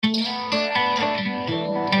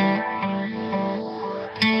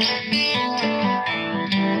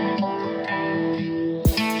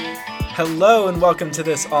Hello and welcome to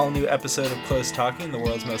this all-new episode of Close Talking, the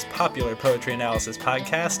world's most popular poetry analysis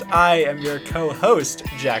podcast. I am your co-host,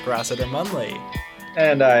 Jack Rossiter Munley.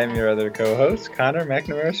 And I am your other co-host, Connor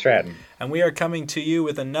McNamara Stratton. And we are coming to you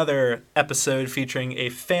with another episode featuring a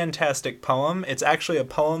fantastic poem. It's actually a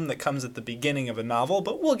poem that comes at the beginning of a novel,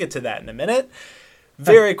 but we'll get to that in a minute.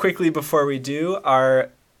 Very quickly before we do, our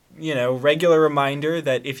regular reminder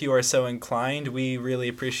that if you are so inclined, we really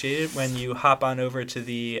appreciate it when you hop on over to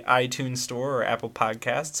the iTunes Store or Apple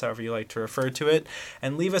Podcasts, however you like to refer to it,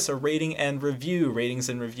 and leave us a rating and review. Ratings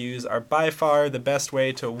and reviews are by far the best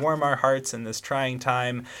way to warm our hearts in this trying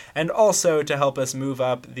time, and also to help us move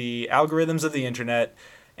up the algorithms of the internet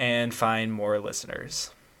and find more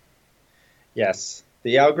listeners. Yes,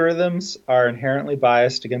 the algorithms are inherently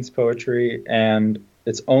biased against poetry, and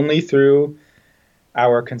it's only through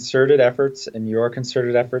our concerted efforts and your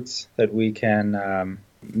concerted efforts that we can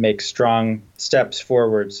make strong steps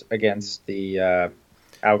forwards against the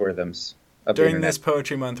algorithms of the During internet. this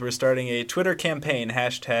Poetry Month, we're starting a Twitter campaign,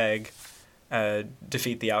 hashtag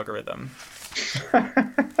defeat the algorithm.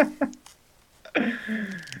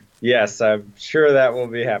 Yes, I'm sure that will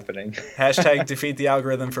be happening. Hashtag defeat the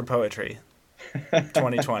algorithm for poetry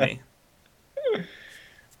 2020.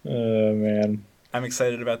 Oh, man. I'm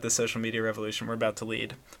excited about this social media revolution we're about to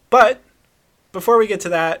lead. But before we get to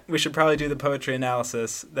that, we should probably do the poetry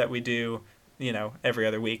analysis that we do, every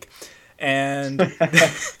other week. And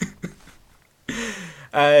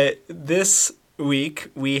this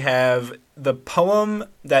week we have the poem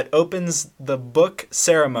that opens the book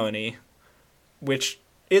Ceremony, which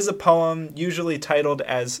is a poem usually titled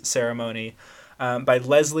as Ceremony, by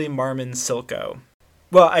Leslie Marmon Silko.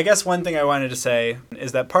 Well, I guess one thing I wanted to say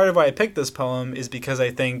is that part of why I picked this poem is because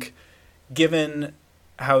I think, given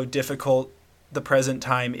how difficult the present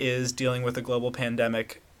time is dealing with a global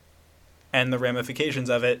pandemic and the ramifications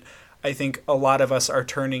of it, I think a lot of us are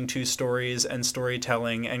turning to stories and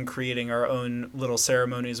storytelling and creating our own little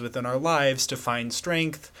ceremonies within our lives to find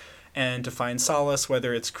strength and to find solace,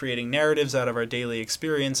 whether it's creating narratives out of our daily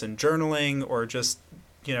experience and journaling, or just,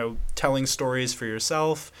 telling stories for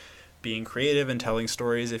yourself, being creative and telling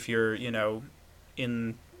stories. If you're,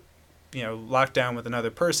 in, lockdown with another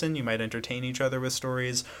person, you might entertain each other with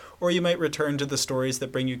stories, or you might return to the stories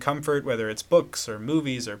that bring you comfort, whether it's books or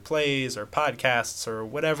movies or plays or podcasts or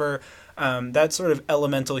whatever. That sort of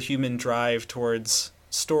elemental human drive towards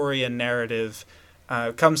story and narrative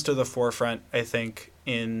comes to the forefront, I think,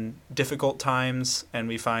 in difficult times, and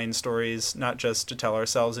we find stories not just to tell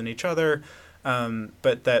ourselves and each other,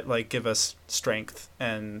 but that give us strength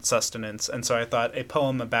and sustenance. And so I thought a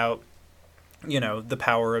poem about, the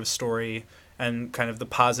power of story and kind of the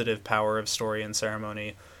positive power of story and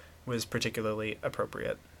ceremony was particularly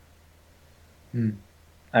appropriate.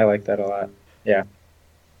 I like that a lot. Yeah.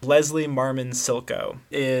 Leslie Marmon Silko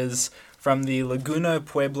is from the Laguna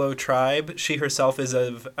Pueblo tribe. She herself is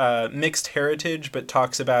of mixed heritage, but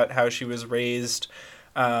talks about how she was raised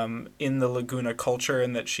in the Laguna culture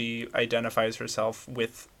and that she identifies herself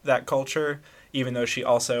with that culture, even though she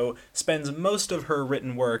also spends most of her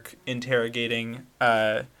written work interrogating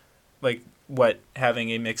what having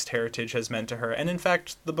a mixed heritage has meant to her. And in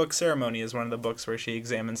fact, the book Ceremony is one of the books where she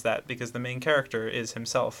examines that, because the main character is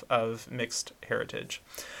himself of mixed heritage.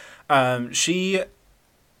 She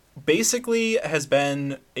basically has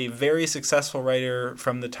been a very successful writer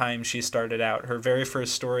from the time she started out. Her very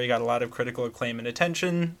first story got a lot of critical acclaim and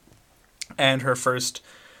attention, and her first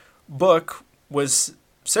book was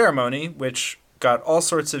Ceremony, which got all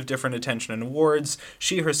sorts of different attention and awards.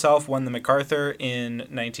 She herself won the MacArthur in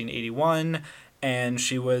 1981, and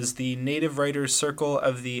she was the Native Writers Circle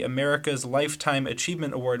of the America's Lifetime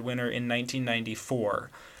Achievement Award winner in 1994.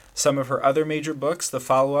 Some of her other major books, the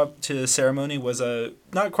follow-up to Ceremony was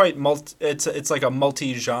it's like a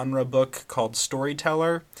multi-genre book called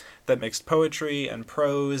Storyteller that mixed poetry and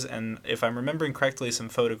prose, and if I'm remembering correctly, some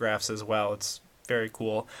photographs as well. It's very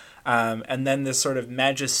cool. And then this sort of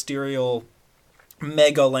magisterial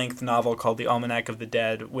mega-length novel called The Almanac of the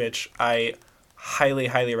Dead, which I highly,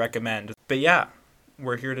 highly recommend. But yeah,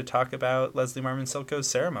 we're here to talk about Leslie Marmon Silko's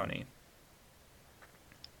Ceremony.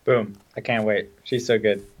 Boom. I can't wait. She's so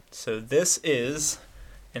good. So this is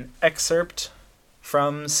an excerpt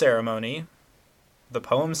from Ceremony, the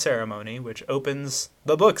poem Ceremony, which opens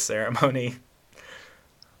the book Ceremony,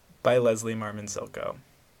 by Leslie Marmon Silko.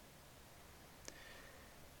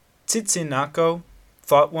 Titsinako,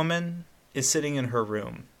 thought woman, is sitting in her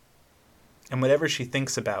room, and whatever she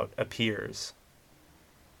thinks about appears.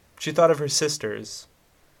 She thought of her sisters,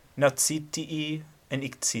 Natsitii and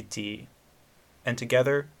Iktsitii, and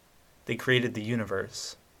together they created the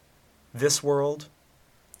universe. This world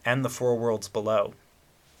and the four worlds below.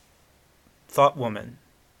 Thought Woman,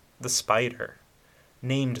 the spider,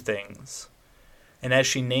 named things, and as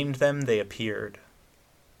she named them, they appeared.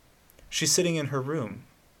 She's sitting in her room,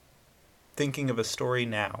 thinking of a story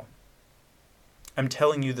now. I'm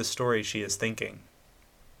telling you the story she is thinking.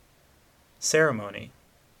 Ceremony.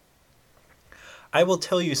 I will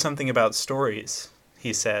tell you something about stories,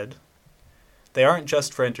 he said. They aren't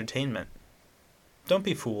just for entertainment. Don't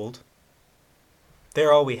be fooled.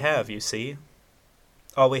 They're all we have, you see.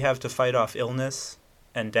 All we have to fight off illness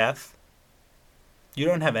and death. You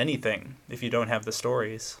don't have anything if you don't have the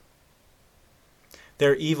stories.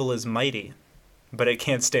 Their evil is mighty, but it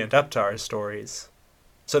can't stand up to our stories.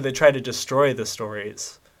 So they try to destroy the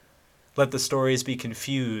stories. Let the stories be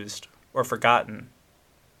confused or forgotten.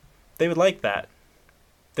 They would like that.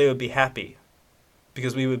 They would be happy,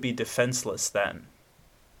 because we would be defenseless then.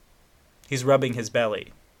 He's rubbing his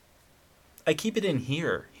belly. I keep it in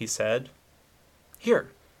here, he said. Here,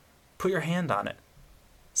 put your hand on it.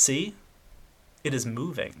 See? It is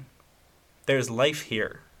moving. There's life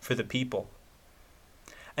here for the people.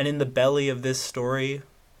 And in the belly of this story,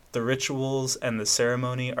 the rituals and the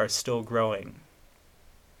ceremony are still growing.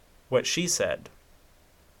 What she said,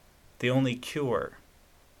 the only cure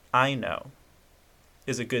I know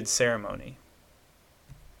is a good ceremony.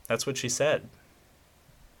 That's what she said.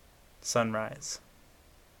 Sunrise.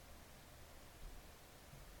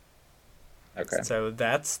 Okay. So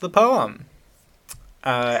that's the poem.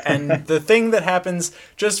 And the thing that happens,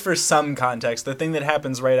 just for some context, the thing that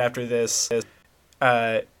happens right after this is,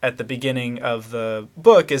 at the beginning of the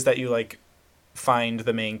book is that you like find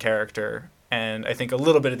the main character, and I think a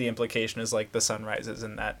little bit of the implication is like the sun rises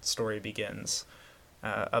and that story begins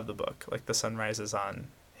of the book, like the sun rises on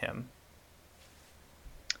him.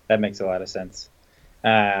 That makes a lot of sense.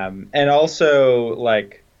 And also,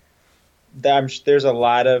 like, there's a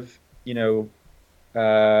lot of,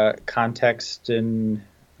 context and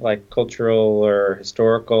like cultural or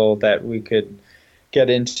historical that we could get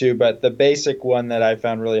into, but the basic one that I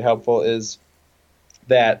found really helpful is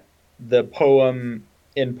that the poem,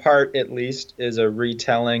 in part at least, is a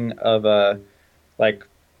retelling of a like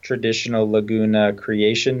traditional Laguna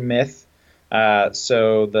creation myth.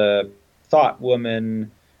 So the Thought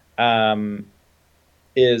Woman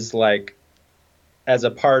is like, as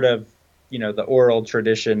a part of the oral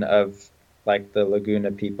tradition of like the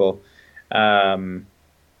Laguna people,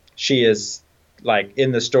 she is like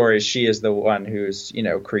in the stories, she is the one who's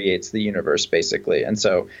creates the universe basically, and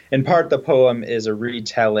so in part the poem is a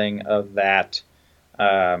retelling of that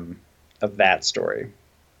story.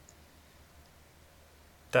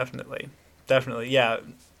 Definitely, yeah.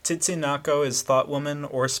 Titsunako is Thought Woman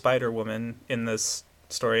or Spider Woman in this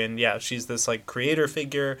story, and yeah, she's this like creator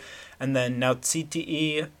figure. And then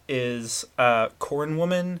Nautsitii is Corn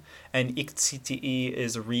Woman, and Iktsitii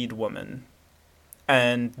is Reed Woman.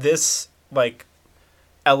 And this like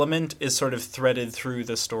element is sort of threaded through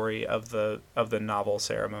the story of the novel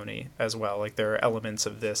Ceremony as well. Like there are elements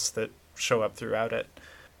of this that show up throughout it.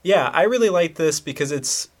 Yeah, I really like this because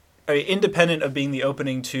it's independent of being the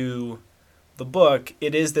opening to the book.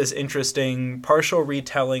 It is this interesting partial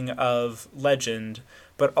retelling of legend,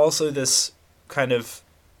 but also this kind of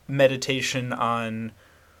meditation on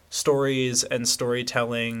stories and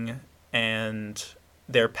storytelling and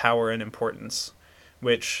their power and importance,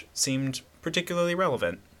 which seemed particularly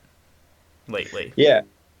relevant lately. Yeah.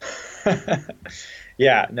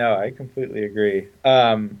 Yeah, no, I completely agree.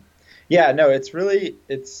 Yeah, no, it's really,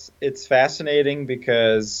 it's fascinating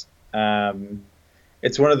because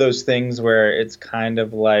it's one of those things where it's kind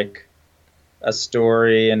of like a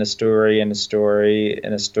story and a story and a story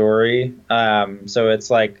and a story. So it's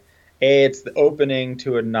like, it's the opening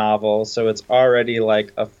to a novel, so it's already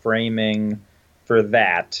like a framing for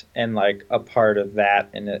that and like a part of that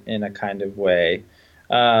in a kind of way.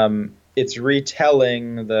 It's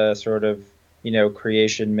retelling the sort of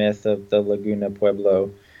creation myth of the Laguna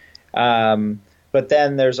Pueblo. But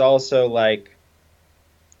then there's also like,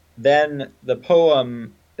 then the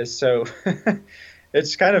poem is so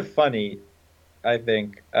it's kind of funny, I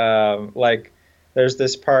think. Like there's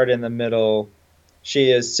this part in the middle.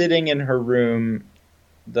 She is sitting in her room,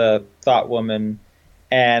 the Thought Woman,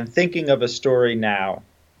 and thinking of a story now.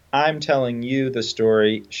 I'm telling you the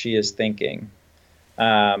story she is thinking.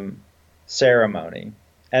 Ceremony.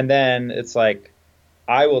 And then it's like,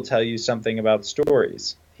 I will tell you something about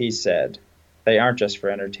stories, he said. They aren't just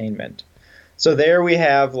for entertainment. So there we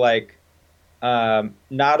have like,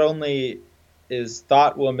 not only is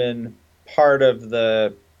Thought Woman part of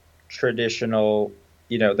the traditional,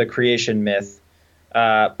 the creation myth,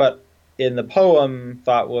 but in the poem,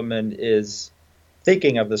 Thought Woman is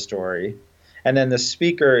thinking of the story, and then the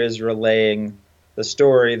speaker is relaying the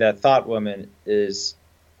story that Thought Woman is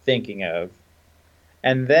thinking of.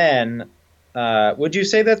 And then, would you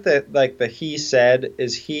say that the he said,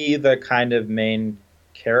 is he the kind of main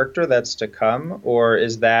character that's to come, or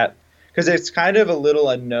is that, because it's kind of a little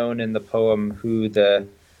unknown in the poem who the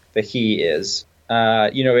he is.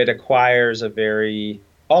 It acquires a very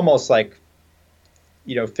almost like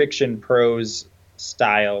fiction prose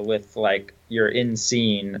style with like you're in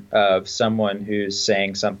scene of someone who's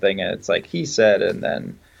saying something and it's like he said, and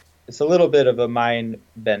then it's a little bit of a mind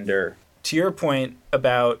bender. To your point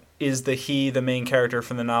about is the he the main character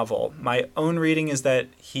from the novel, my own reading is that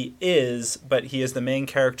he is, but he is the main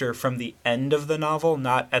character from the end of the novel,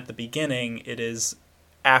 not at the beginning. It is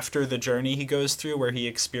after the journey he goes through where he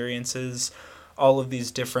experiences all of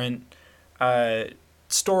these different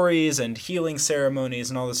stories and healing ceremonies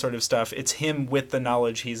and all this sort of stuff. It's him with the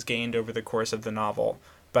knowledge he's gained over the course of the novel,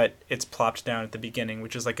 but it's plopped down at the beginning,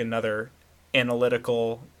 which is like another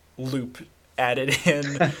analytical loop added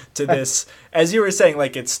in to this. As you were saying,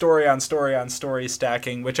 like it's story on story on story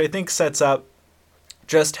stacking, which I think sets up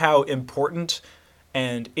just how important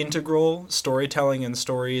and integral storytelling and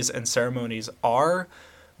stories and ceremonies are.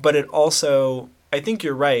 But it also, I think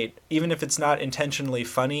you're right, even if it's not intentionally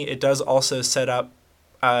funny, it does also set up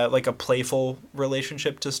like a playful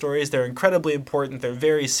relationship to stories. They're incredibly important. They're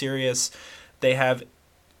very serious. They have,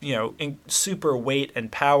 super weight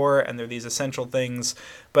and power, and they're these essential things.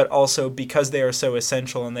 But also because they are so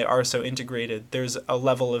essential and they are so integrated, there's a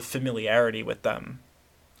level of familiarity with them.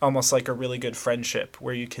 Almost like a really good friendship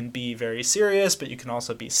where you can be very serious, but you can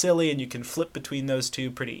also be silly, and you can flip between those two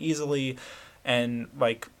pretty easily. And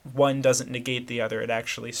like one doesn't negate the other. It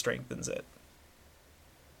actually strengthens it.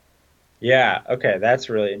 Yeah, okay, that's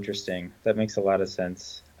really interesting. That makes a lot of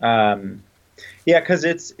sense. Yeah, because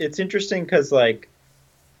it's interesting because like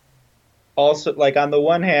also like on the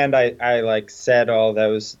one hand I like said all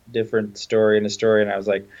those different story in a story, and I was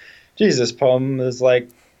like, geez, this poem is like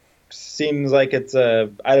seems like it's I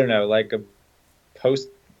don't know, like a post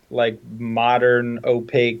like modern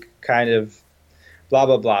opaque kind of blah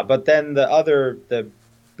blah blah. But then the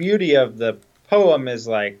beauty of the poem is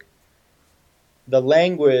like the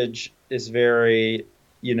language is very,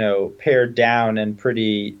 pared down and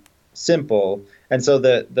pretty simple. And so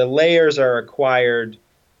the layers are acquired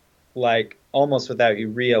like almost without you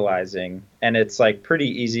realizing. And it's like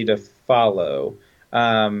pretty easy to follow.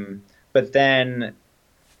 But then,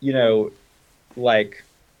 like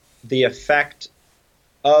the effect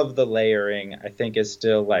of the layering, I think is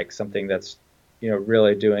still like something that's,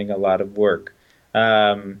 really doing a lot of work.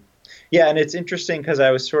 Yeah, and it's interesting because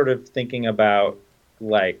I was sort of thinking about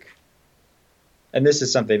like, and this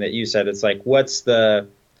is something that you said, it's like, what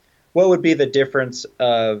would be the difference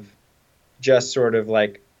of just sort of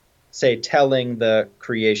like, say, telling the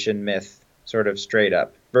creation myth sort of straight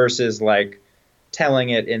up versus like telling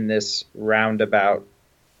it in this roundabout,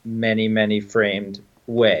 many, many framed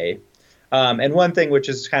way. And one thing, which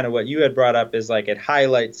is kind of what you had brought up, is like it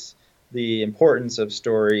highlights the importance of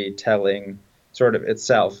storytelling sort of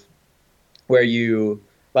itself, where you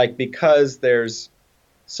like, because there's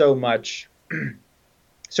so many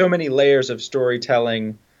layers of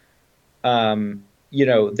storytelling,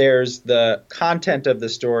 there's the content of the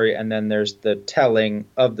story and then there's the telling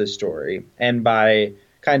of the story. And by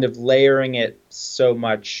kind of layering it so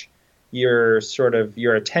much, your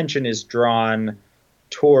attention is drawn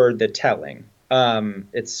toward the telling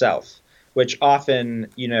itself, which often,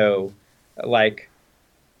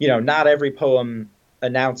 not every poem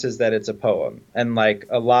announces that it's a poem. And like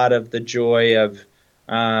a lot of the joy of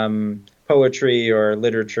poetry or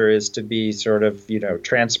literature is to be sort of,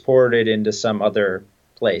 transported into some other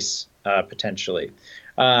place, potentially.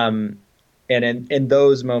 And in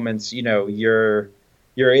those moments, you're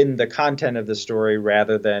in the content of the story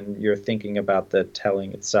rather than you're thinking about the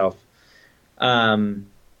telling itself.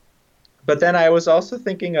 But then I was also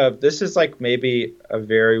thinking of, this is like maybe a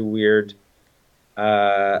very weird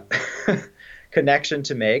connection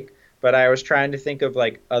to make, but I was trying to think of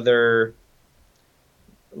like other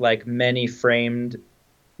like many framed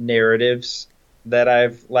narratives that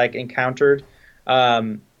I've like encountered.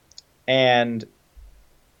 And the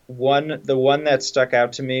one that stuck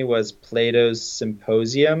out to me was Plato's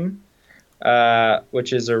Symposium,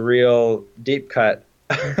 which is a real deep cut.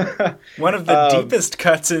 One of the deepest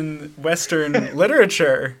cuts in Western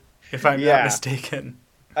literature, if I'm not mistaken.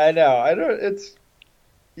 I know.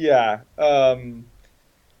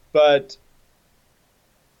 But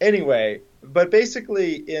anyway, but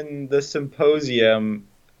basically in the Symposium,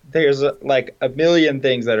 there's like a million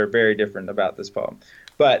things that are very different about this poem.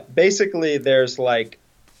 But basically, there's like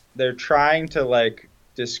they're trying to like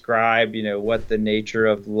describe, what the nature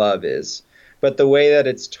of love is. But the way that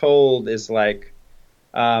it's told is like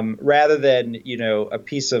rather than, a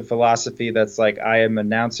piece of philosophy that's like I am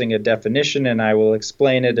announcing a definition and I will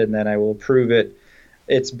explain it and then I will prove it.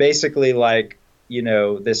 It's basically like,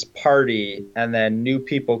 this party, and then new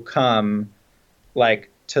people come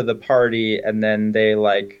like to the party, and then they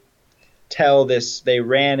like they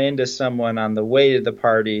ran into someone on the way to the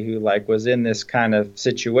party who like was in this kind of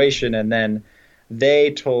situation, and then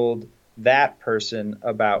they told that person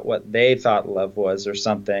about what they thought love was or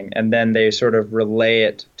something, and then they sort of relay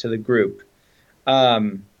it to the group.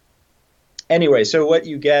 Anyway, so what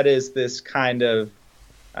you get is this kind of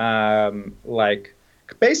like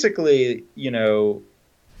basically,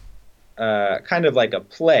 kind of like a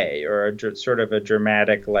play or sort of a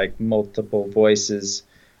dramatic, like multiple voices,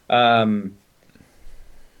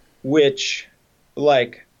 which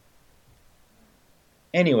like,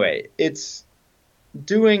 anyway, it's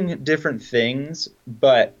doing different things,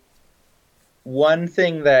 but one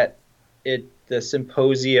thing that the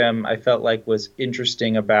symposium I felt like was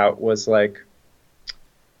interesting about was like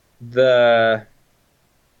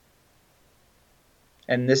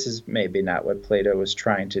and this is maybe not what Plato was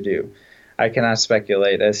trying to do. I cannot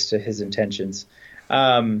speculate as to his intentions.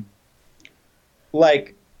 Like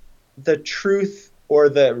the truth or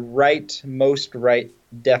the most right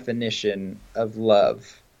definition of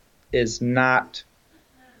love is not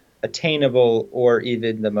attainable or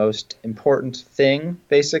even the most important thing,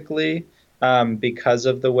 basically, because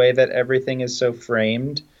of the way that everything is so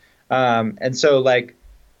framed. And so, like,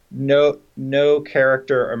 no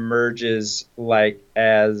character emerges like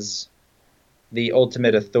as the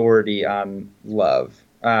ultimate authority on love.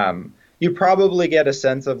 You probably get a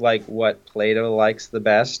sense of like what Plato likes the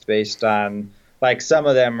best based on like some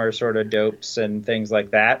of them are sort of dopes and things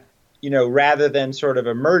like that, rather than sort of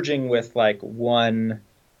emerging with like one,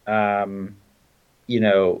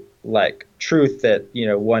 like truth that,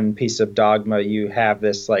 one piece of dogma. You have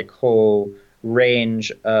this like whole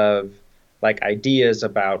range of like ideas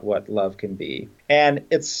about what love can be. And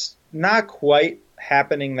it's not quite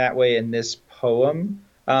happening that way in this poem.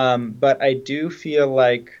 But I do feel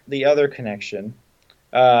like the other connection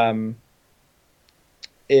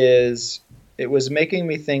is it was making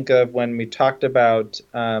me think of when we talked about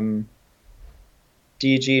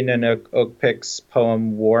D.G. Nanook Okpik's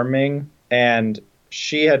poem Warming, and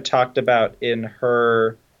she had talked about in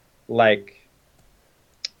her like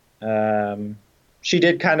she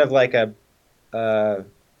did kind of like a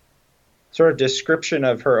sort of description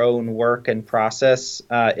of her own work and process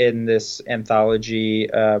in this anthology,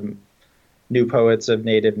 New Poets of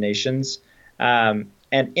Native Nations. And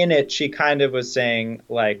in it, she kind of was saying,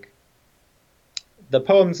 like, the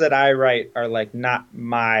poems that I write are, like, not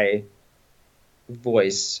my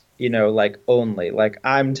voice, like, only. Like,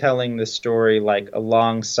 I'm telling the story, like,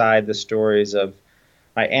 alongside the stories of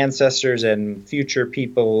my ancestors and future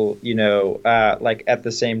people, like, at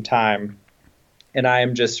the same time. And I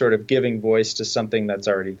am just sort of giving voice to something that's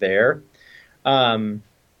already there. And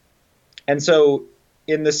so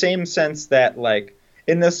in the same sense that, like,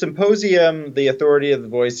 in the symposium, the authority of the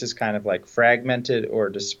voice is kind of like fragmented or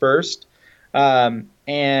dispersed.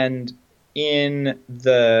 And in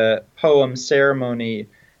the poem Ceremony,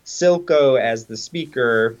 Silko as the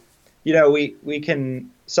speaker, we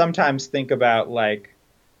can sometimes think about, like,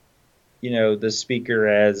 the speaker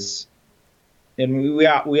as... And we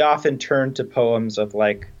often turn to poems of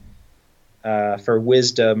like for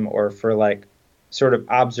wisdom or for like sort of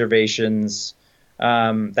observations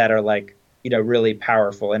that are like really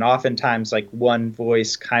powerful, and oftentimes like one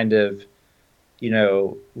voice kind of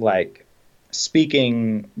like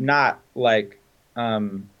speaking not like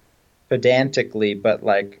pedantically but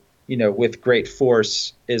like with great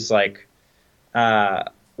force is like a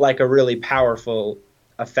really powerful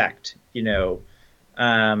effect.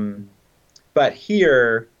 But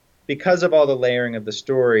here, because of all the layering of the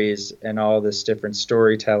stories and all this different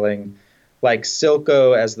storytelling, like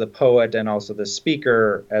Silko as the poet and also the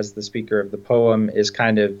speaker as the speaker of the poem is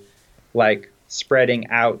kind of like spreading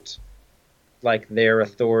out like their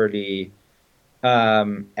authority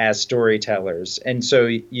as storytellers. And so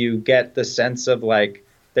you get the sense of like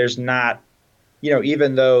there's not,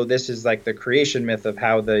 even though this is like the creation myth of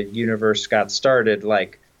how the universe got started,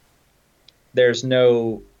 like there's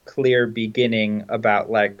no clear beginning about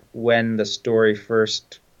like when the story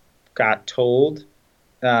first got told,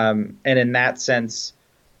 and in that sense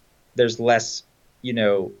there's less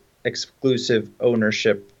exclusive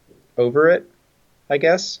ownership over it, I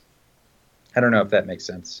guess. I don't know if that makes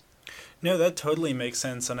sense. No, that totally makes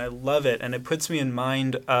sense, and I love it. And it puts me in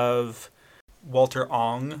mind of Walter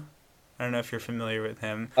Ong. I don't know if you're familiar with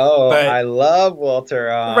him. Oh, But I love Walter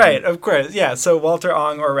right, Ong. of course. Yeah, so Walter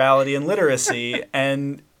Ong, Orality and Literacy.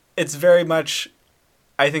 And it's very much,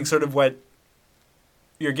 I think, sort of what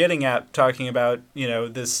you're getting at, talking about,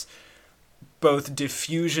 this both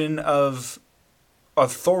diffusion of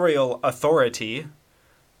authorial authority,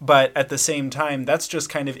 but at the same time, that's just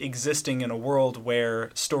kind of existing in a world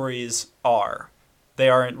where stories are. They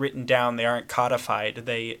aren't written down, they aren't codified,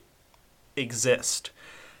 they exist.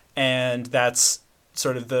 And that's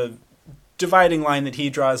sort of the dividing line that he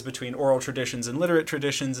draws between oral traditions and literate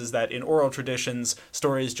traditions, is that in oral traditions,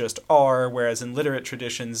 stories just are, whereas in literate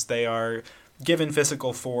traditions, they are given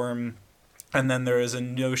physical form, and then there is a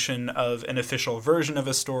notion of an official version of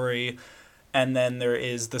a story, and then there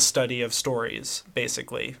is the study of stories,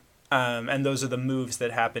 basically. And those are the moves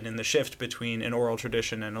that happen in the shift between an oral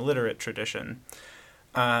tradition and a literate tradition.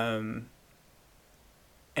 And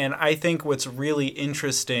I think what's really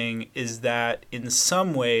interesting is that in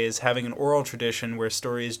some ways, having an oral tradition where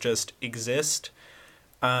stories just exist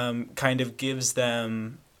kind of gives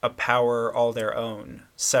them a power all their own,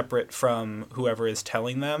 separate from whoever is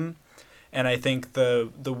telling them. And I think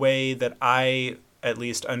the way that I at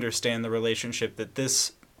least understand the relationship that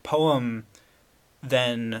this poem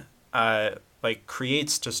then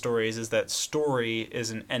creates to stories is that story is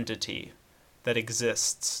an entity that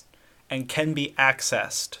exists and can be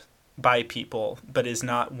accessed by people, but is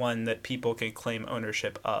not one that people can claim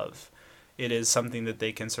ownership of. It is something that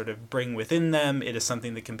they can sort of bring within them. It is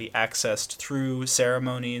something that can be accessed through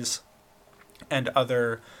ceremonies and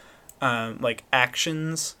other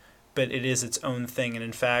actions, but it is its own thing. And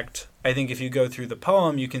in fact, I think if you go through the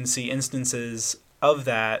poem, you can see instances of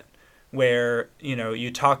that where,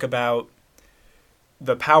 you talk about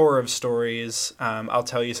the power of stories. I'll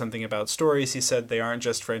tell you something about stories. He said, they aren't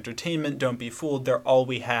just for entertainment. Don't be fooled. They're all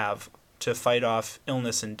we have to fight off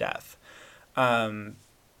illness and death.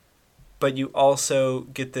 But you also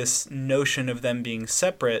get this notion of them being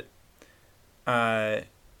separate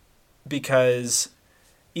because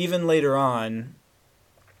even later on,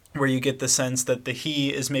 where you get the sense that the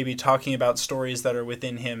he is maybe talking about stories that are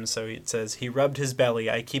within him. So it says, he rubbed his belly.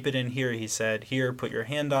 I keep it in here, he said. Here, put your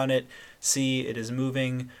hand on it. See, it is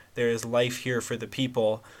moving. There is life here for the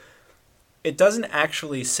people. It doesn't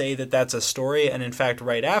actually say that that's a story. And in fact,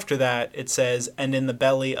 right after that, it says, and in the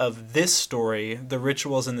belly of this story, the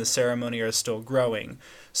rituals and the ceremony are still growing.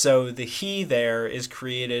 So the he there is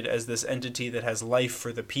created as this entity that has life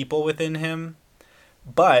for the people within him.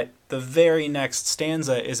 But the very next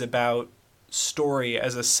stanza is about story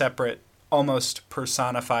as a separate, almost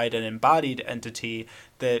personified and embodied entity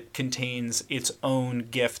that contains its own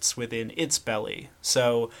gifts within its belly.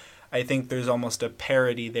 So I think there's almost a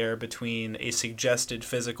parody there between a suggested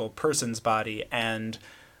physical person's body and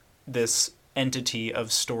this entity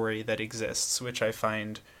of story that exists, which I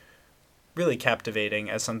find really captivating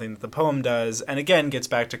as something that the poem does. And again, gets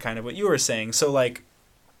back to kind of what you were saying. So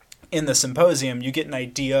in the Symposium, you get an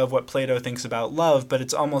idea of what Plato thinks about love, but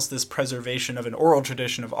it's almost this preservation of an oral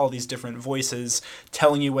tradition of all these different voices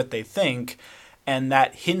telling you what they think, and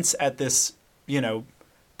that hints at this,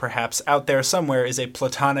 perhaps out there somewhere is a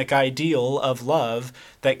Platonic ideal of love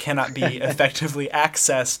that cannot be effectively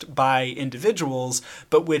accessed by individuals,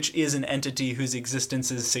 but which is an entity whose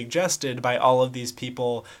existence is suggested by all of these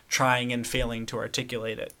people trying and failing to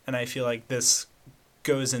articulate it. And I feel like this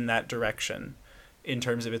goes in that direction in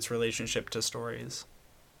terms of its relationship to stories.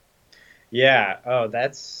 Yeah. Oh,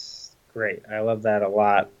 that's great. I love that a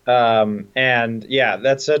lot. And yeah,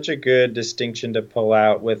 that's such a good distinction to pull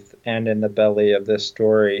out with and in the belly of this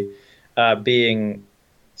story being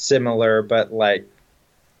similar, but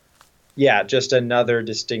just another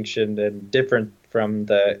distinction and different from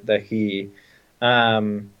the he.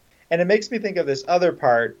 And it makes me think of this other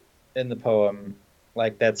part in the poem,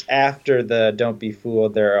 that's after the don't be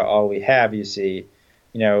fooled, they're all we have, you see.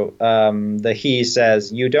 The he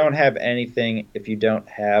says, you don't have anything if you don't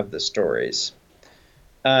have the stories.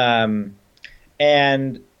 And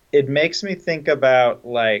it makes me think about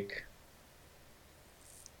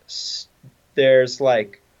there's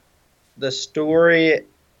the story,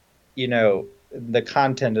 the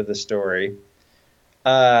content of the story,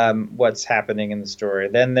 what's happening in the story.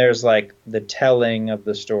 Then there's the telling of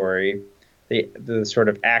the story, the sort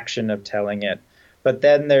of action of telling it. But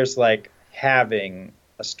then there's having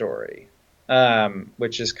a story,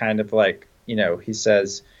 which is kind of he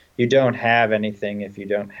says, you don't have anything if you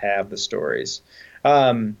don't have the stories.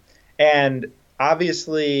 And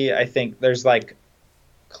obviously, I think there's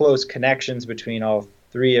close connections between all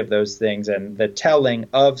three of those things, and the telling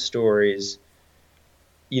of stories,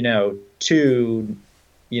 to,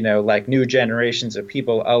 like new generations of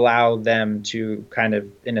people, allow them to kind of,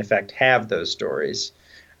 in effect, have those stories.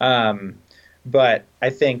 But I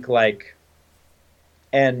think like,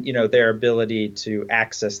 and, their ability to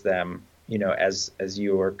access them, as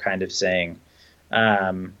you were kind of saying.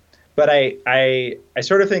 But I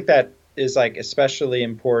sort of think that is like especially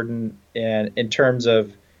important in terms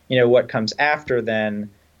of, what comes after then.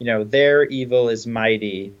 Their evil is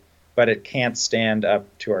mighty, but it can't stand up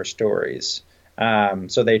to our stories.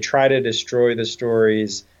 So they try to destroy the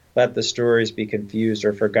stories, let the stories be confused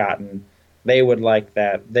or forgotten. They would like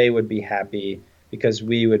that. They would be happy because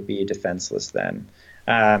we would be defenseless then.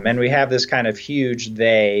 And we have this kind of huge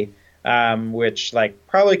they, which like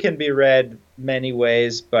probably can be read many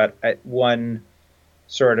ways, but one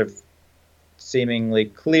sort of seemingly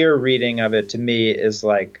clear reading of it to me is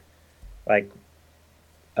like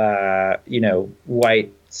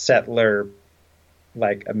white settler,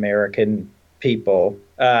 like American people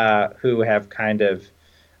who have kind of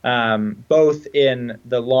both in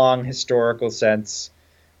the long historical sense,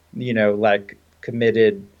 like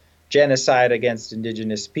committed genocide against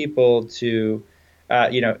indigenous people to,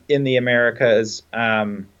 in the Americas,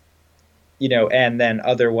 and then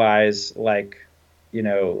otherwise like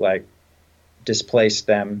displaced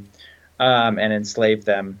them and enslaved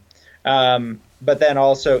them. But then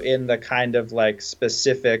also in the kind of like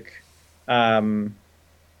specific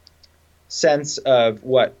sense of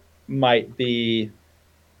what might be,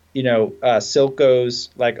 Silko's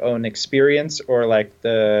like own experience, or like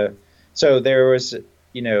so there was,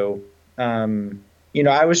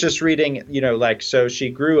 I was just reading, so she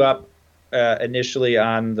grew up initially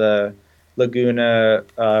on the Laguna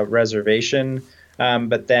reservation,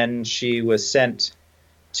 but then she was sent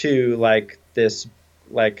to like this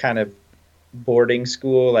like kind of boarding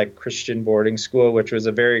school, like Christian boarding school, which was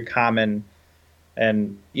a very common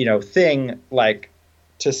and thing, like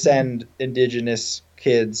to send indigenous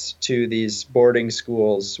kids to these boarding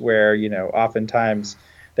schools where oftentimes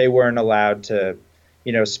they weren't allowed to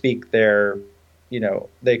speak their,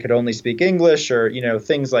 they could only speak English, or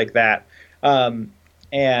things like that.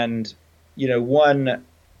 And one,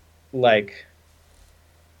 like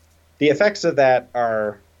the effects of that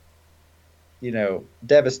are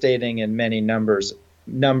devastating in many number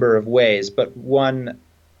of ways, but one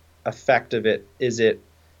effect of it is it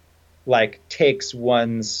like takes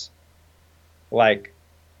one's like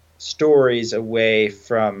stories away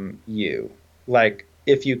from you. Like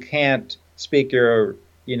if you can't speak your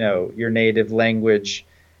native language,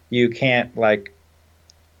 you can't like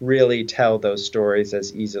really tell those stories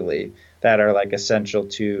as easily that are like essential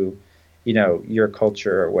to your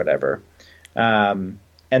culture or whatever.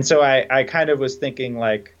 And so I kind of was thinking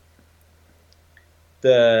like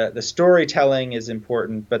the storytelling is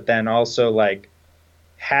important, but then also like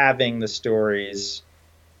having the stories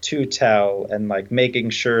to tell and like making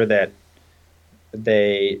sure that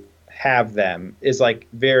they have them is like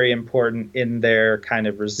very important in their kind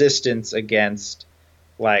of resistance against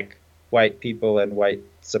like white people and white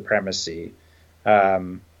supremacy.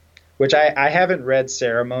 Which I haven't read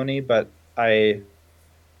Ceremony, but I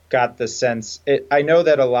got the sense I know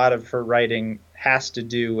that a lot of her writing has to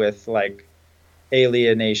do with like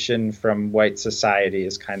alienation from white society,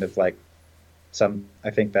 is kind of like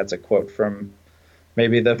I think that's a quote from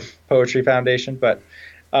maybe the Poetry Foundation, but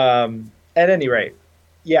at any rate,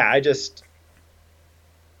 yeah,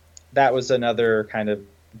 that was another kind of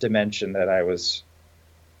dimension that I was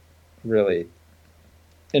really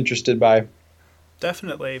interested by.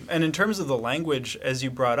 Definitely. And in terms of the language, as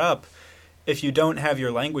you brought up, if you don't have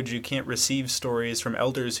your language, you can't receive stories from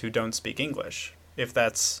elders who don't speak English. If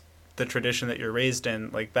that's the tradition that you're raised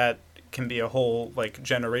in, like that can be a whole like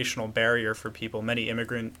generational barrier for people. Many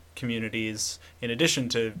immigrant communities, in addition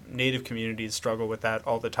to native communities, struggle with that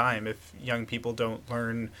all the time. If young people don't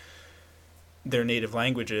learn their native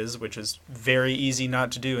languages, which is very easy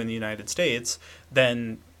not to do in the United States,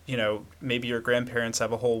 then maybe your grandparents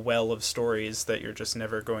have a whole well of stories that you're just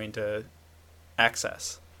never going to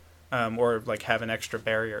access. Or like have an extra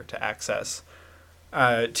barrier to access.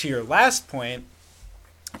 To your last point,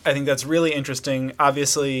 I think that's really interesting.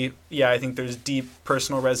 Obviously, yeah, I think there's deep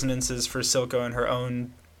personal resonances for Silko and her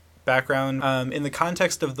own background. In the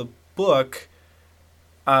context of the book,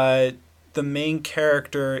 the main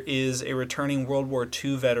character is a returning World War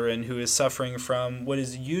II veteran who is suffering from what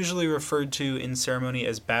is usually referred to in Ceremony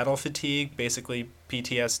as battle fatigue, basically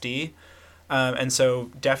PTSD. And so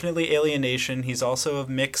definitely alienation. He's also of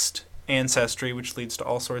mixed ancestry, which leads to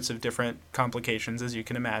all sorts of different complications, as you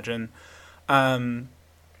can imagine.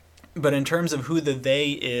 But in terms of who the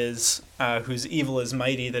they is, whose evil is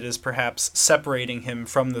mighty, that is perhaps separating him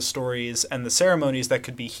from the stories and the ceremonies that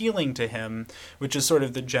could be healing to him, which is sort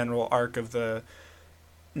of the general arc of the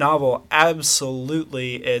novel,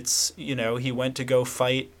 absolutely, it's, he went to go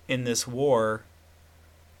fight in this war,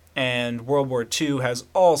 and World War II has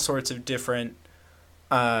all sorts of different,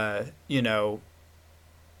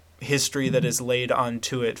 history that is laid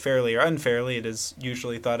onto it fairly or unfairly. It is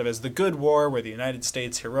usually thought of as the good war, where the United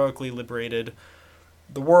States heroically liberated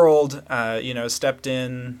the world, stepped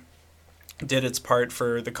in, did its part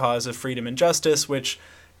for the cause of freedom and justice, which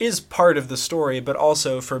is part of the story, but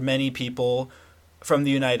also for many people from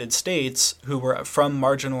the United States who were from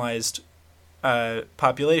marginalized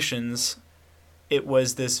populations, it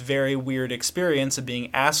was this very weird experience of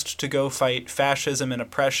being asked to go fight fascism and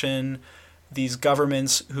oppression. These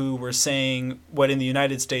governments who were saying what in the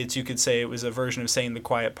United States you could say it was a version of saying the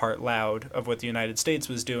quiet part loud of what the United States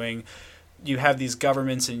was doing. You have these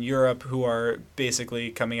governments in Europe who are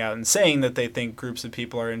basically coming out and saying that they think groups of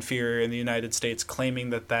people are inferior in the United States, claiming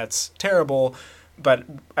that that's terrible. But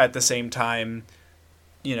at the same time,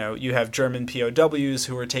 you have German POWs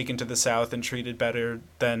who were taken to the South and treated better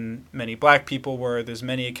than many black people were. There's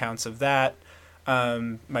many accounts of that.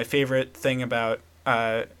 My favorite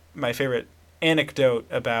anecdote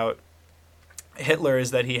about Hitler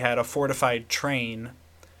is that he had a fortified train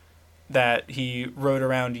that he rode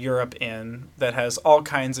around Europe in that has all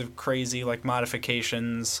kinds of crazy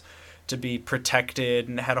modifications to be protected,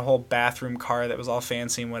 and had a whole bathroom car that was all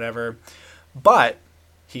fancy and whatever. But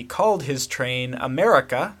he called his train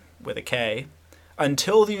America, with a K,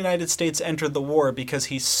 until the United States entered the war, because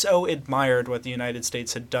he so admired what the United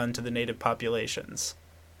States had done to the native populations.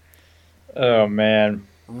 Oh, man.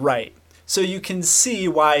 Right. So you can see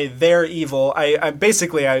why their evil, I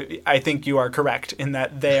think you are correct in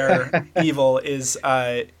that their evil is,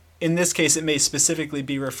 in this case, it may specifically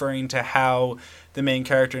be referring to how the main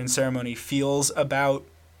character in Ceremony feels about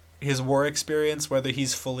his war experience, whether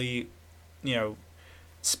he's fully,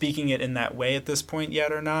 speaking it in that way at this point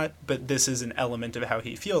yet or not, but this is an element of how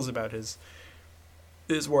he feels about his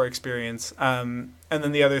war experience. And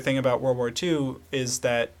then the other thing about World War II is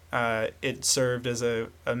that it served as a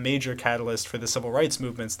major catalyst for the civil rights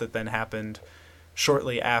movements that then happened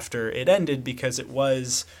shortly after it ended, because it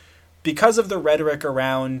was because of the rhetoric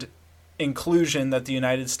around inclusion that the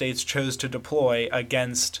United States chose to deploy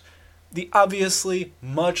against the obviously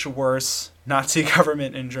much worse Nazi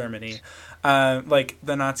government in Germany.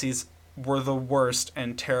 The Nazis were the worst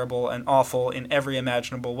and terrible and awful in every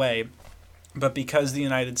imaginable way. But because the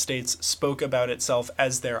United States spoke about itself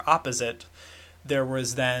as their opposite, there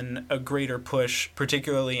was then a greater push,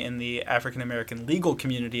 particularly in the African-American legal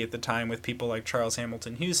community at the time, with people like Charles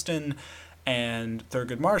Hamilton Houston and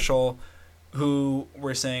Thurgood Marshall, who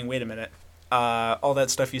were saying, wait a minute, all that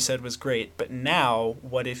stuff you said was great, but now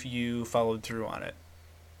what if you followed through on it?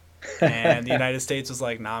 And the United States was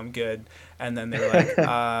like, nah, I'm good. And then they were like,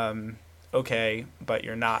 okay, but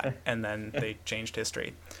you're not. And then they changed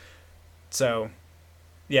history. So,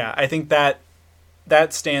 yeah, I think that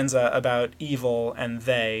stanza about evil and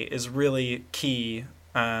they is really key,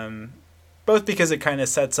 both because it kind of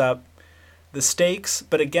sets up the stakes,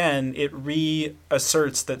 but again, it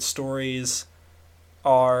reasserts that stories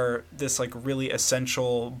are this really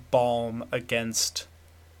essential balm against,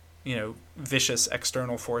 vicious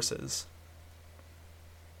external forces.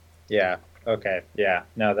 Yeah. Okay. Yeah.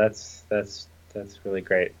 No, that's really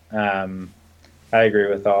great. I agree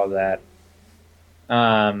with all that.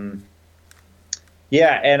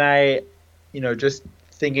 Yeah, and I, just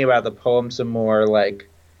thinking about the poem some more,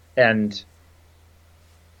 and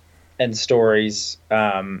stories,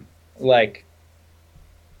 not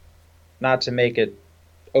to make it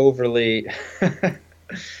overly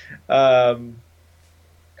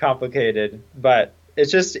complicated, but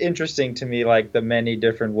it's just interesting to me, the many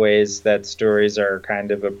different ways that stories are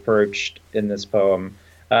kind of approached in this poem.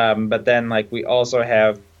 But then, we also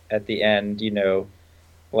have at the end,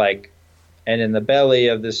 and in the belly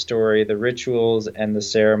of this story, the rituals and the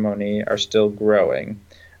ceremony are still growing.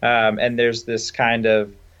 And there's this kind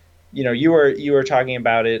of, you were talking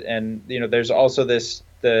about it, and there's also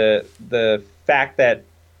the fact that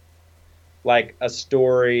a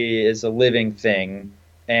story is a living thing,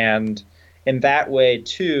 and in that way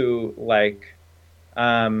too,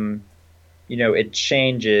 it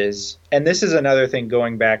changes. And this is another thing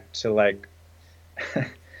going back to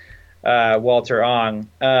Walter Ong,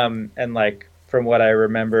 and from what I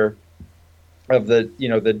remember of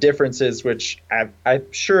the differences, which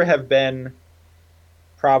I'm sure have been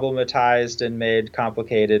problematized and made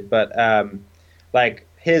complicated, but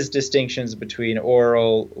his distinctions between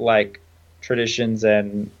oral like traditions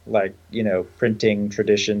and like printing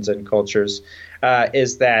traditions and cultures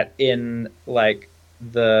is that in like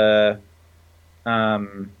the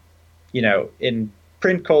in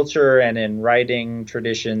print culture and in writing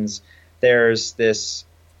traditions, there's this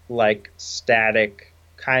like static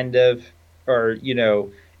kind of, or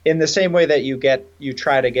in the same way that you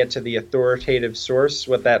try to get to the authoritative source,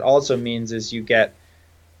 what that also means is you get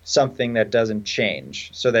something that doesn't change,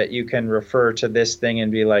 so that you can refer to this thing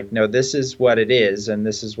and be like, no, this is what it is and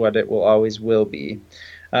this is what it will always will be,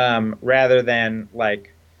 rather than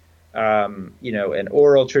like an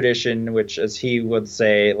oral tradition, which, as he would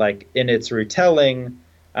say, like in its retelling,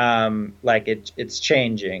 like it's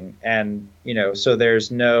changing, and so there's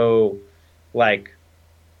no like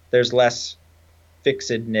there's less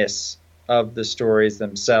fixedness of the stories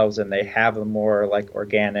themselves, and they have a more like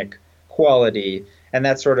organic quality, and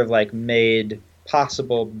that's sort of like made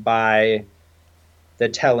possible by the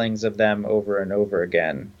tellings of them over and over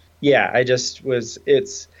again. Yeah,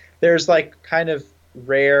 there's like kind of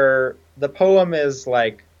rare. The poem is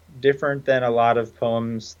like different than a lot of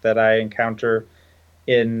poems that I encounter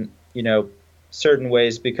in certain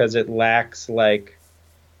ways, because it lacks like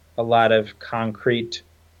a lot of concrete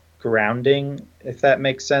grounding, if that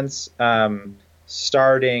makes sense.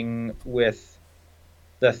 Starting with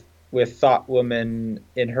Thought Woman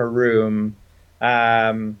in her room,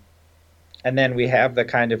 and then we have the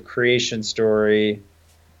kind of creation story.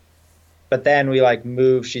 But then we like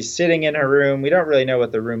move, she's sitting in her room. We don't really know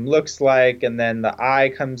what the room looks like. And then the I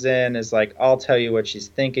comes in, is like, I'll tell you what she's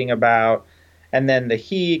thinking about. And then the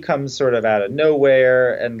he comes sort of out of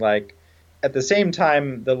nowhere. And like at the same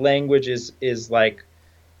time, the language is like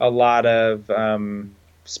a lot of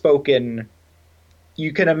spoken.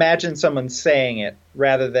 You can imagine someone saying it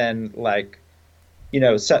rather than like,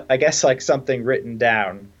 I guess like something written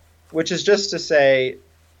down, which is just to say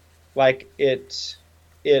like it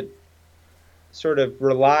sort of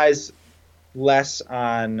relies less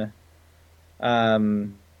on,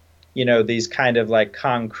 these kind of like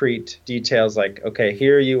concrete details, like, okay,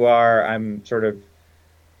 here you are, I'm sort of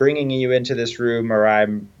bringing you into this room, or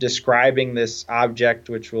I'm describing this object,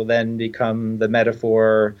 which will then become the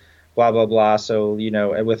metaphor, blah, blah, blah. So,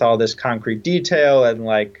 with all this concrete detail and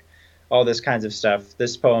like all this kinds of stuff,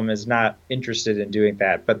 this poem is not interested in doing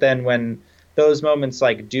that. But then when those moments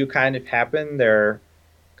like do kind of happen, they're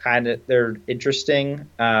interesting,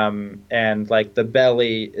 and like the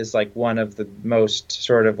belly is like one of the most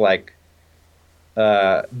sort of like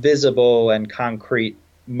visible and concrete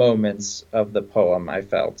moments of the poem, I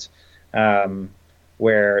felt,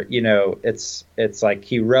 where it's like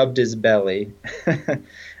he rubbed his belly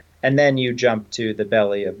and then you jump to the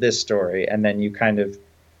belly of this story, and then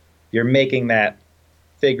you're making that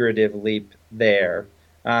figurative leap there.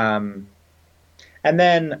 And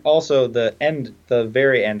then also the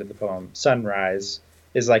very end of the poem, Sunrise,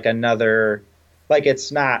 is like another, like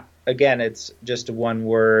it's not, again, it's just one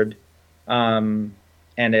word. And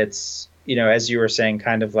it's, as you were saying,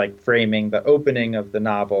 kind of like framing the opening of the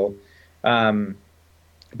novel. But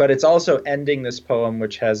it's also ending this poem,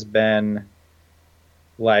 which has been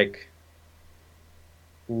like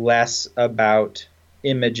less about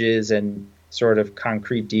images and sort of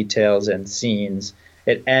concrete details and scenes.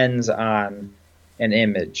 It ends on an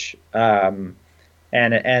image, and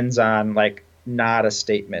it ends on like not a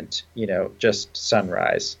statement, just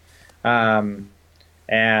sunrise. And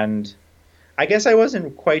I guess I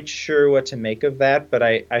wasn't quite sure what to make of that, but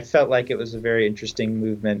I felt like it was a very interesting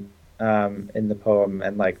movement in the poem,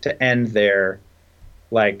 and like to end there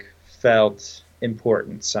like felt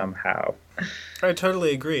important somehow. I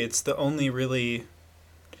totally agree. It's the only really,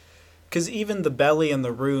 because even the belly in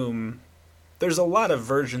the room, there's a lot of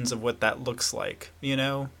versions of what that looks like,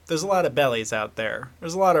 There's a lot of bellies out there.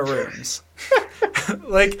 There's a lot of rooms.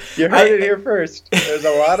 Like, you heard it here first. There's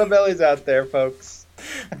a lot of bellies out there, folks.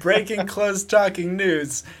 Breaking closed talking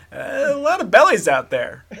news. A lot of bellies out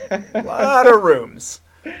there. A lot of rooms.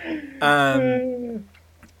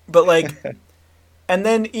 But like, and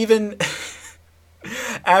then even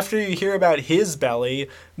after you hear about his belly,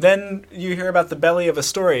 then you hear about the belly of a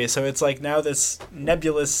story. So it's like now this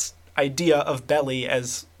nebulous idea of belly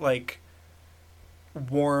as like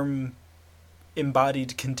warm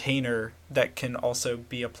embodied container that can also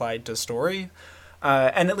be applied to story.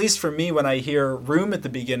 And at least for me, when I hear room at the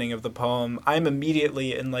beginning of the poem, I'm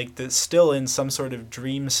immediately in like still in some sort of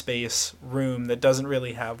dream space room that doesn't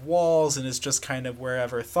really have walls and is just kind of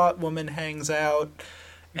wherever Thought Woman hangs out.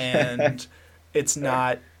 And it's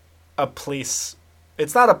not a place.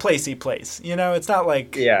 It's not a placey place, It's not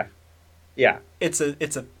like yeah. It's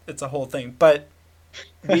a whole thing, but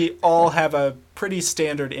we all have a pretty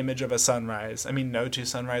standard image of a sunrise. I mean, no two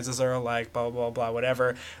sunrises are alike, blah, blah, blah,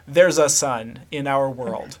 whatever. There's a sun in our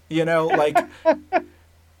world. You know, like,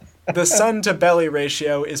 the sun to belly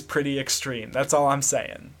ratio is pretty extreme. That's all I'm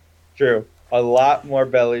saying. True. A lot more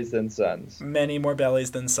bellies than suns. Many more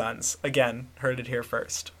bellies than suns. Again, heard it here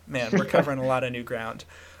first. Man, we're covering a lot of new ground.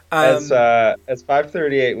 As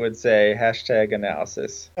 538 would say, hashtag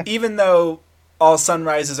analysis. Even though all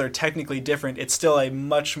sunrises are technically different, it's still a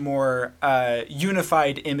much more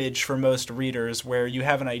unified image for most readers, where you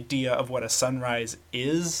have an idea of what a sunrise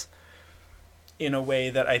is in a way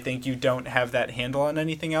that I think you don't have that handle on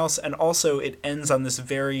anything else. And also it ends on this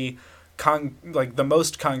very I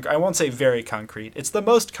won't say very concrete. It's the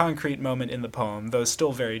most concrete moment in the poem, though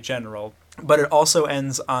still very general. But it also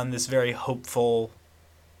ends on this very hopeful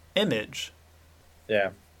image.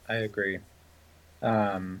 Yeah, I agree.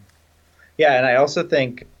 Yeah, and I also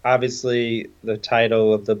think, obviously, the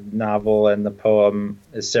title of the novel and the poem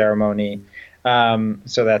is Ceremony,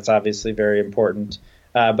 so that's obviously very important.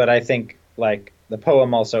 But I think, like, the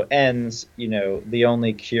poem also ends, you know, the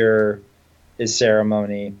only cure is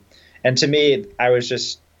ceremony. And to me, I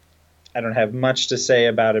don't have much to say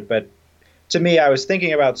about it, but to me, I was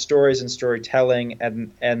thinking about stories and storytelling,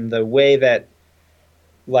 and the way that,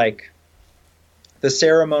 like, the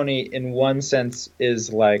ceremony in one sense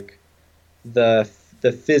is like the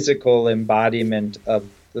physical embodiment of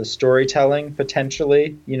the storytelling,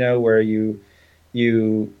 potentially, you know, where you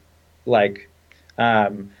like I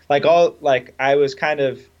was kind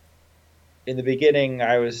of, in the beginning,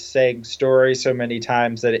 I was saying story so many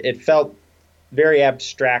times that it felt very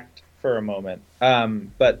abstract for a moment.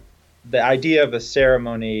 But the idea of a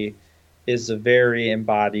ceremony is a very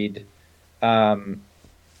embodied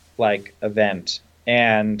event.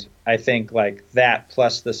 And I think, like, that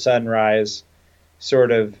plus the sunrise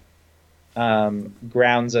sort of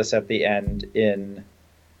grounds us at the end in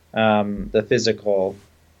the physical,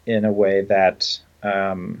 in a way that,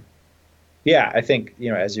 I think,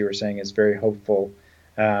 you know, as you were saying, is very hopeful.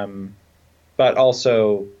 But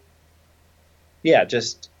also,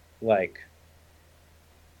 just like,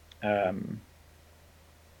 I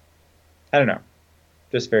don't know,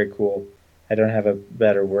 just very cool. I don't have a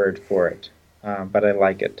better word for it. But I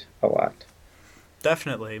like it a lot.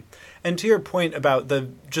 Definitely. And to your point about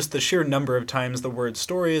the sheer number of times the word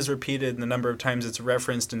story is repeated and the number of times it's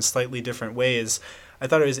referenced in slightly different ways, I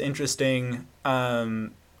thought it was interesting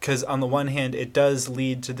because on the one hand, it does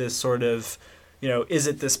lead to this sort of, you know, is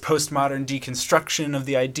it this postmodern deconstruction of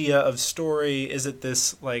the idea of story? Is it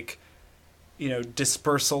this, like, you know,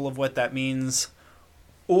 dispersal of what that means?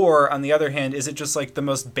 Or, on the other hand, is it just like the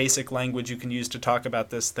most basic language you can use to talk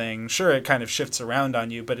about this thing? Sure, it kind of shifts around on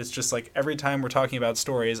you, but it's just like every time we're talking about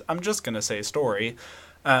stories, I'm just going to say story.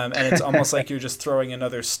 And it's almost like you're just throwing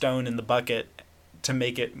another stone in the bucket to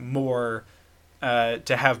make it more, to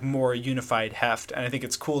have more unified heft. And I think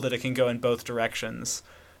it's cool that it can go in both directions.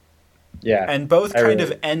 Yeah. And both kind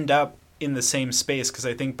of end up in the same space, because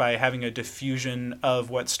I think by having a diffusion of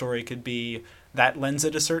what story could be, that lends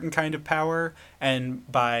it a certain kind of power, and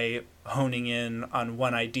by honing in on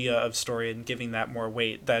one idea of story and giving that more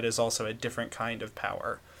weight, that is also a different kind of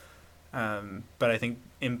power. But I think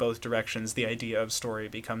in both directions, the idea of story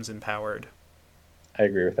becomes empowered. I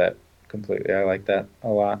agree with that completely. I like that a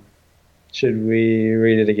lot. Should we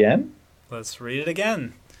read it again? Let's read it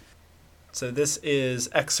again. So this is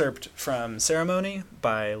excerpt from Ceremony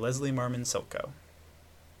by Leslie Marmon Silko.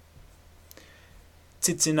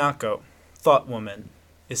 Titsunako, thought woman,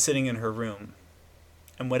 is sitting in her room,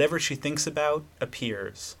 and whatever she thinks about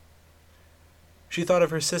appears. She thought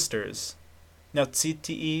of her sisters,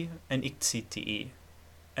 Nautsitii and Iktsitii,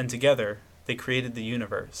 and together they created the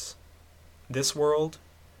universe, this world,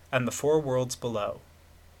 and the 4 worlds below.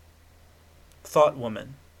 Thought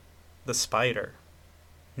woman, the spider,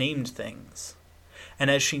 named things, and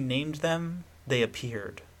as she named them, they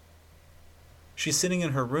appeared. She's sitting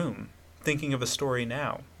in her room, thinking of a story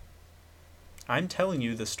now. I'm telling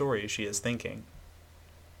you the story she is thinking.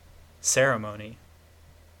 Ceremony.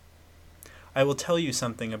 I will tell you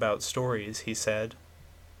something about stories, he said.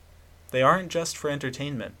 They aren't just for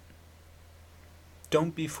entertainment.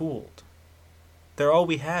 Don't be fooled. They're all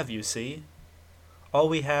we have, you see. All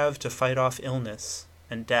we have to fight off illness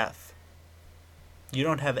and death. You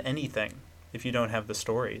don't have anything if you don't have the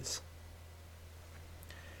stories.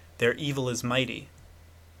 Their evil is mighty,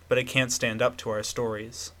 but it can't stand up to our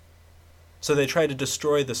stories. So they try to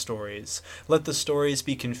destroy the stories, let the stories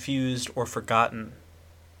be confused or forgotten.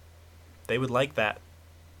 They would like that.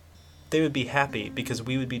 They would be happy because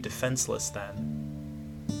we would be defenseless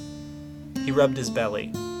then. He rubbed his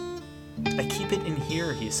belly. I keep it in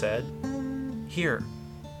here, he said. Here,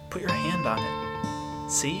 put your hand on it.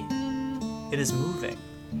 See? It is moving.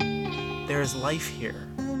 There is life here.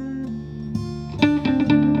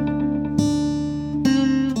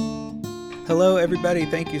 Hello, everybody.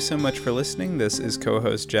 Thank you so much for listening. This is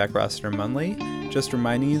co-host Jack Rossiter Munley. Just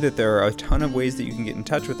reminding you that there are a ton of ways that you can get in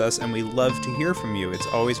touch with us, and we love to hear from you. It's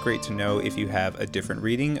always great to know if you have a different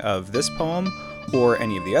reading of this poem, or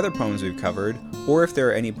any of the other poems we've covered, or if there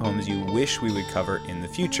are any poems you wish we would cover in the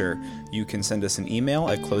future. You can send us an email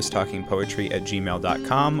at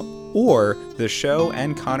closetalkingpoetry@gmail.com, or the show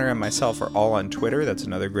and Connor and myself are all on Twitter. That's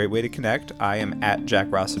another great way to connect. I am at Jack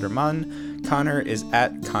Rossiter Munn. Connor is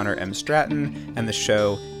at Connor M. Stratton, and the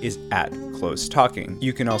show is at Close Talking.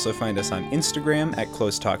 You can also find us on Instagram at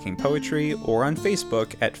Close Talking Poetry, or on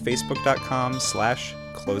Facebook at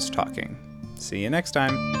facebook.com/closetalking. See you next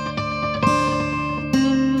time.